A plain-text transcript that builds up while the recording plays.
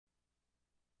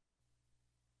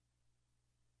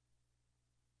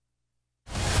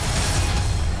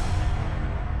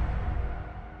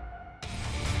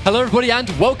Hello everybody and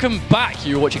welcome back.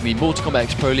 You're watching the Mortal Kombat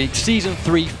X Pro League Season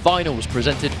 3 Finals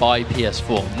presented by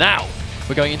PS4. Now,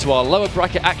 we're going into our lower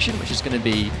bracket action, which is going to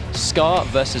be Scar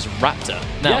versus Raptor.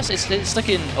 Now, yes, it's stuck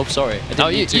in... Oh, sorry. No,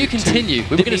 you continue.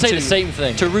 We were going to say the same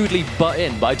thing. To rudely butt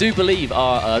in, but I do believe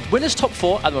our winners' top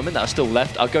 4 at the moment that are still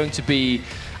left are going to be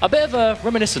a bit of a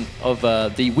reminiscent of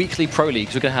the weekly Pro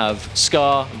Leagues. We're going to have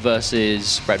Scar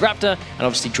versus Red Raptor, and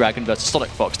obviously Dragon versus Sonic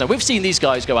Fox. Now, we've seen these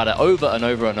guys go at it over and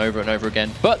over and over and over again,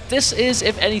 but this is,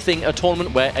 if anything, a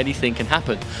tournament where anything can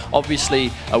happen.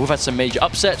 Obviously, we've had some major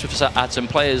upsets. We've had some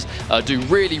players do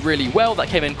really, really well that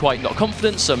came in quite not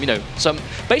confident. Some,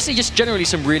 basically just generally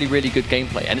some really, really good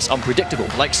gameplay, and it's unpredictable.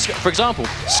 Like, for example,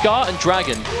 Scar and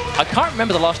Dragon. I can't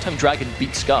remember the last time Dragon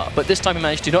beat Scar, but this time he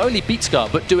managed to not only beat Scar,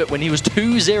 but do it when he was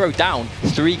 2-0 down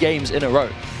 3 games in a row.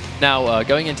 Now,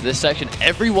 going into this section,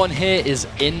 everyone here is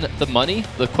in the money.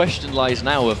 The question lies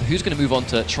now of who's going to move on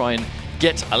to try and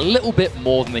get a little bit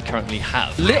more than they currently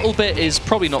have. Little bit is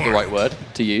probably not the right word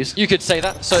to use. You could say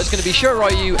that. So it's going to be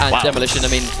Ro8 and Demolition. I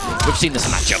mean, we've seen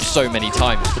this matchup so many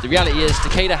times, but the reality is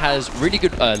Takeda has really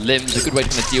good limbs, a good way to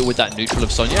kind of deal with that neutral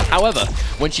of Sonya. However,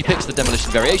 when she picks the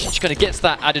Demolition variation, she kind of gets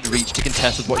that added reach to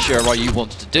contest with what Ro8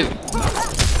 wants to do.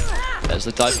 There's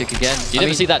the dive kick again. You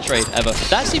never see that trade, ever.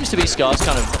 That seems to be Scar's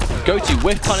kind of go-to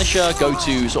whiff punisher,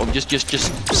 go-to sort of just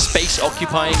space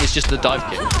occupying is just the dive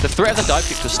kick. The threat of the dive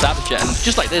kick to establish it, and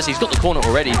just like this, he's got the corner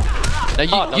already.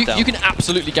 Now, you can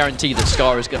absolutely guarantee that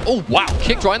Scar is going to... Oh, wow,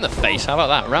 kicked right in the face. How about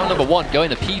that? Round number 1 going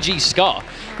to PG Scar.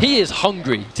 He is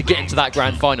hungry to get into that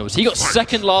grand finals. He got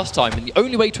second last time, and the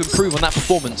only way to improve on that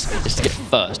performance is to get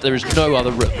first. There is no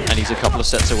other route, and he's a couple of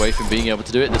sets away from being able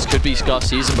to do it. This could be Scar's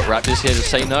season, but Raptor's here to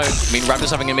say no. I mean,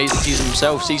 Raptor's having an amazing season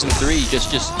himself. Season 3, just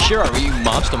Ro8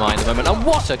 mastermind at the moment. And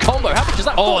what a combo! How much is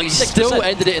that? Oh, he still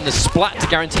ended it in the splat to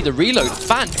guarantee the reload.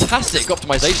 Fantastic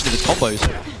optimization of his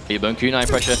combos. Bone kunai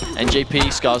pressure.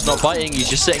 NJP, Scar's not biting. He's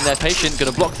just sitting there patient.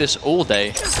 Going to block this all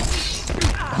day.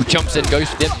 Jumps in, goes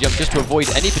for the empty jump just to avoid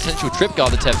any potential trip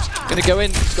guard attempts. Going to go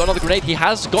in. He's got another grenade. He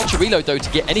has got to reload though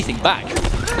to get anything back.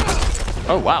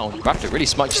 Oh wow, Raptor really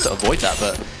smart just to avoid that,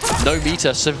 but no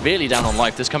meter, severely down on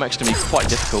life. This comeback's going to be quite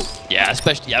difficult. Yeah,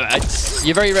 especially,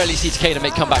 you very rarely see Takeda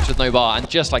make comebacks with no bar, and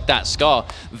just like that, Scar,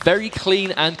 very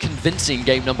clean and convincing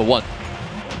game number 1.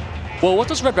 Well, what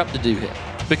does Red Raptor do here?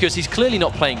 Because he's clearly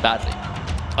not playing badly.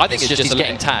 I think it's just he's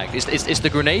getting tagged. It's the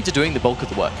grenades are doing the bulk of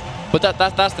the work. But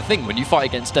that's the thing, when you fight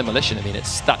against Demolition, I mean,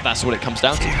 that's what it comes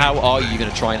down to. How are you going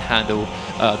to try and handle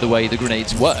the way the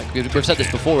grenades work? We've said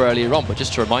this before earlier on, but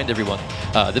just to remind everyone,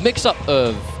 the mix-up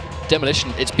of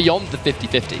Demolition, it's beyond the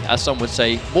 50-50, as some would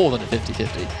say, more than a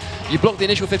 50-50. You block the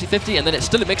initial 50-50, and then it's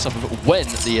still a mix-up of when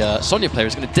the Sonya player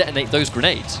is going to detonate those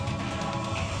grenades.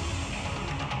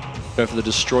 Go for the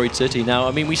destroyed city. Now,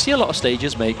 I mean, we see a lot of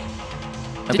stages make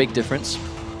a big difference.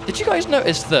 Did you guys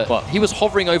notice that he was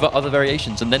hovering over other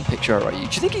variations and then picked Ro8? Do you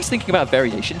think he's thinking about a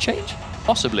variation change?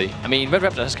 Possibly. I mean, Red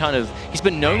Raptor has he's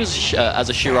been known as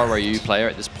a Ro8 player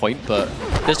at this point, but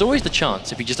there's always the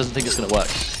chance if he just doesn't think it's going to work.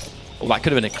 Well, that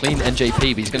could have been a clean NJP,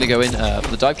 but he's going to go in for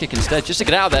the dive kick instead, just to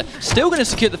get out of there. Still going to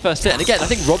secure the first hit. And again, I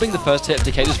think robbing the first hit of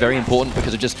Takeda is very important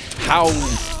because of just how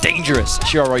dangerous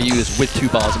Ro8 is with 2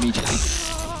 bars immediately.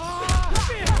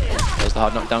 There's the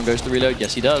hard knockdown, goes to the reload.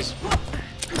 Yes, he does.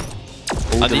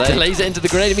 And he delays it into the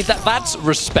grenade. I mean, that's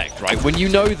respect, right? When you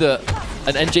know that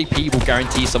an NJP will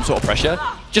guarantee some sort of pressure,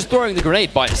 just throwing the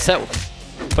grenade by itself.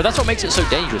 But that's what makes it so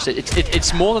dangerous.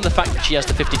 It's more than the fact that she has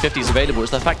the 50-50s available.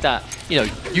 It's the fact that,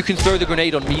 you can throw the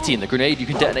grenade on Meaty, and the grenade you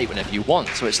can detonate whenever you want.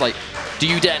 So it's like, do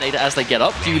you detonate it as they get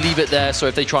up? Do you leave it there so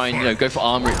if they try and, go for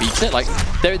armor, it beats it? Like,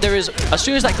 there is, as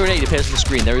soon as that grenade appears on the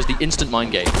screen, there is the instant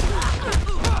mind game.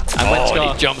 And when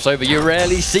Scar jumps over, you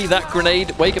rarely see that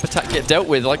grenade wake-up attack get dealt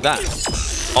with like that.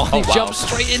 Oh, he jumps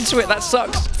straight into it. That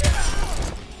sucks.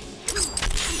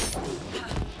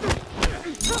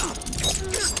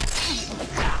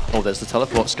 Oh, there's the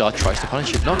teleport. Scar tries to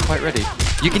punish it. Not quite ready.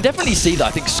 You can definitely see that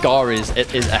I think Scar is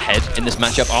ahead in this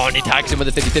matchup. Oh, and he tags him with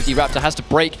a 50-50. Raptor has to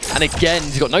break. And again,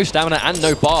 he's got no stamina and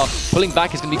no bar. Pulling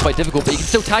back is going to be quite difficult, but he can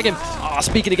still tag him. Ah,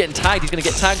 speaking of getting tagged, he's going to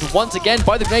get tagged once again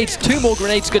by the grenades. 2 more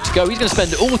grenades good to go. He's going to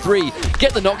spend all 3,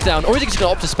 get the knockdown, or is he just going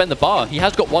to opt to spend the bar? He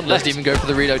has got 1 left. Doesn't even go for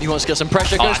the reload. He wants to get some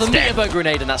pressure. Goes for the meter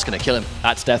grenade, and that's going to kill him.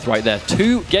 That's death right there.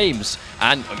 2 games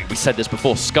And I mean, we said this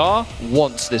before, Scar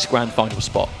wants this grand final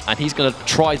spot, and he's going to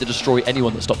try to destroy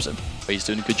anyone that stops him. But he's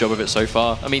doing a good job of it so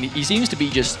far. I mean, he seems to be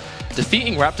just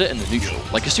defeating Raptor in the neutral.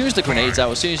 Like, as soon as the grenade's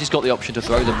out, as soon as he's got the option to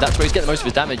throw them, that's where he's getting most of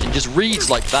his damage, and just reads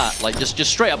like that, like just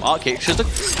straight up arc kicks.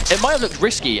 Because it might have looked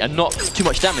risky and not too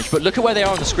much damage, but look at where they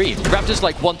are on the screen. Raptor's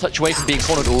like one touch away from being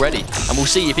cornered already, and we'll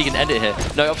see if he can end it here.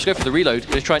 No, I'll just go for the reload.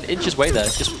 Going to try and inch his way there,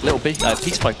 just little bit,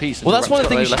 piece by piece. Well, that's one of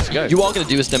the things you are going to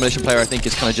do as Demolition player, I think,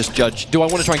 is kind of just judge, do I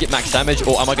want to try and get max damage,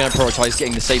 or am I going to prioritize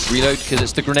getting the safe reload? Because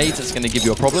it's the grenades that's going to give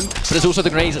you a problem, but it's also the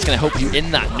grenades that's going to help you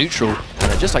in that neutral.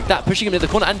 And just like that, pushing him into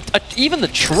the corner, and even the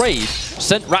trade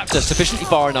sent Raptor sufficiently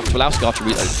far enough to allow Scar to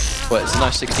reload. But it's a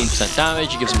nice 16%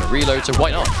 damage, it gives him a reload, so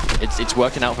why not? It's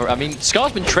working out for him. I mean,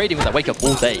 Scar's been trading with that wake up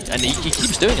all day, and he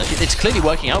keeps doing it. It's clearly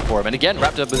working out for him. And again,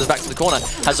 Raptor with his back to the corner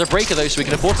has a breaker though, so he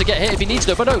can afford to get hit if he needs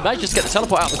to. But no, manages to get the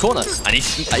teleport out of the corner, and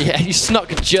he snuck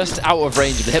just out of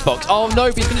range of the hitbox. Oh no,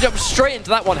 but he's going to jump straight into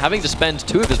that one, having to spend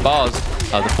 2 of his bars,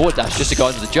 the forward dash, just to go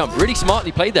into the jump. Really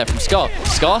smartly played there from Scar.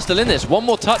 Scar still in this. One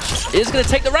more touch is going to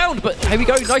take the round, but here we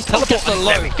go. Nice teleport.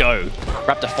 There we go.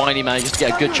 Raptor finally manages to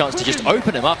get a good chance to just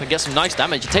open him up and get some nice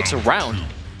damage. It takes a round.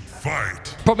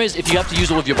 Problem is, if you have to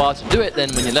use all of your bar to do it, then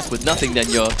when you're left with nothing, then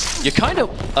you're kind of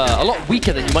a lot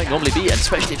weaker than you might normally be, and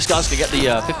especially if Scar's going to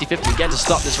get the 50-50 again to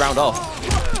start this round off.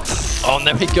 Oh, and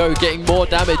there we go, getting more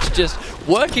damage, just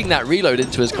working that reload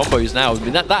into his combos now. I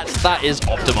mean, that is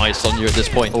optimized Sonya at this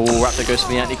point. Oh, Raptor goes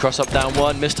for the anti-cross up down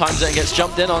one, mistimes it and gets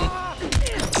jumped in on.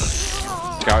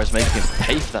 Scar is making him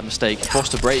pay for that mistake,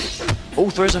 forced to break. Oh,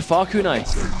 throws a far kunai.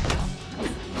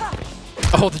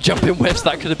 Oh, the jump-in whiffs,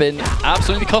 that could have been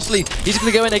absolutely costly. He's going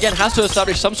to go in again, has to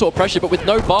establish some sort of pressure, but with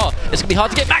no bar, it's going to be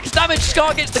hard to get max damage.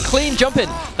 Scar gets the clean jump-in.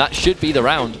 That should be the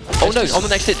round. Oh no, on the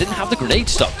next hit, didn't have the grenade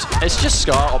stopped. It's just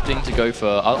Scar opting to go for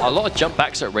a lot of jump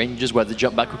backs at ranges where the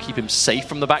jump back will keep him safe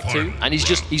from the back two, and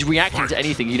he's reacting to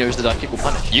anything he knows the dive kick will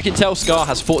punish. You can tell Scar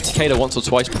has fought Takeda once or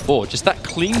twice before. Just that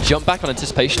clean jump back on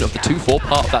anticipation of the 2-4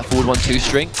 part of that forward 1-2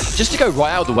 string, just to go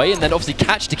right out of the way and then obviously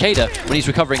catch Takeda when he's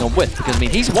recovering on whiff, because I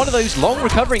mean, he's one of those long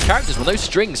recovering characters when those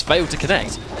strings fail to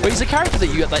connect. But he's a character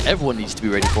that everyone needs to be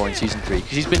ready for in Season 3,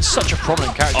 because he's been such a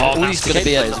prominent character. All these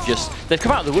players have they've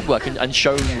come out of the woodwork and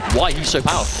shown why he's so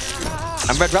powerful.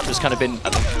 And Red Raptor's kind of been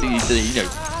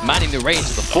manning the reins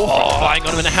of the forefront. Oh, hang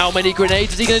on a minute, how many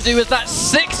grenades is he going to do with that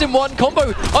 6-in-1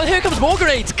 combo? Oh, here comes more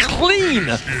grenades, clean!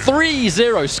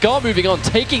 3-0, Scar moving on,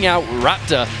 taking out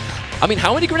Raptor. I mean,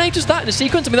 how many grenades was that in a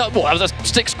sequence? I mean, that was a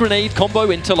 6-grenade combo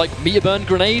into, like, meter burn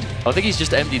grenade. I think he's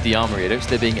just emptied the armory. I don't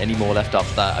see there being any more left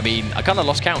after that. I mean, I kind of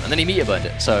lost count, and then he meter burned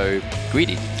it. So,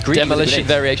 greedy. Demolition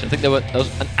variation. I think there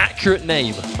was an accurate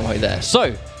name right there.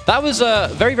 So, that was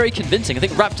very, very convincing. I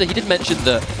think Raptor, he did mention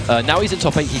that now he's in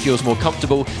top 8, he feels more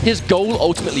comfortable. His goal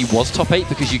ultimately was top 8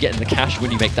 because you get in the cash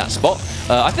when you make that spot.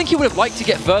 I think he would have liked to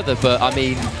get further, but, I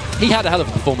mean, he had a hell of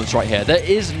a performance right here. There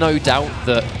is no doubt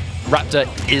that Raptor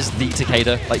is the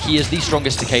Takeda. Like, he is the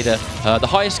strongest Takeda, the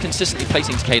highest consistently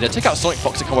placing Takeda. Took out Sonic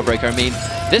Fox and Combo Breaker. I mean,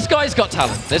 this guy's got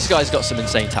talent. This guy's got some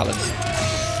insane talent.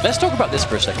 Let's talk about this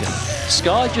for a second.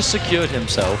 Scar just secured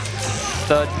himself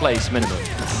 3rd place minimum.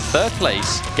 3rd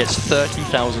place gets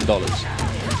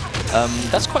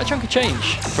 $30,000. That's quite a chunk of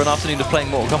change for an afternoon of playing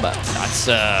Mortal Kombat. That's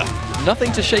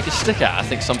nothing to shake a stick at, I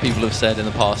think some people have said in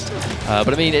the past.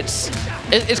 But I mean, it's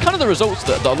kind of the results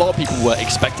that a lot of people were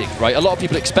expecting, right? A lot of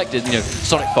people expected, you know,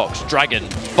 Sonic Fox, Dragon,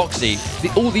 Foxy,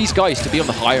 all these guys to be on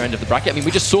the higher end of the bracket. I mean,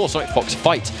 we just saw Sonic Fox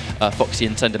fight Foxy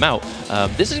and send him out.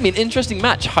 This is going to be an interesting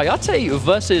match. Hayate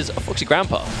versus Foxy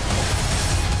Grandpa.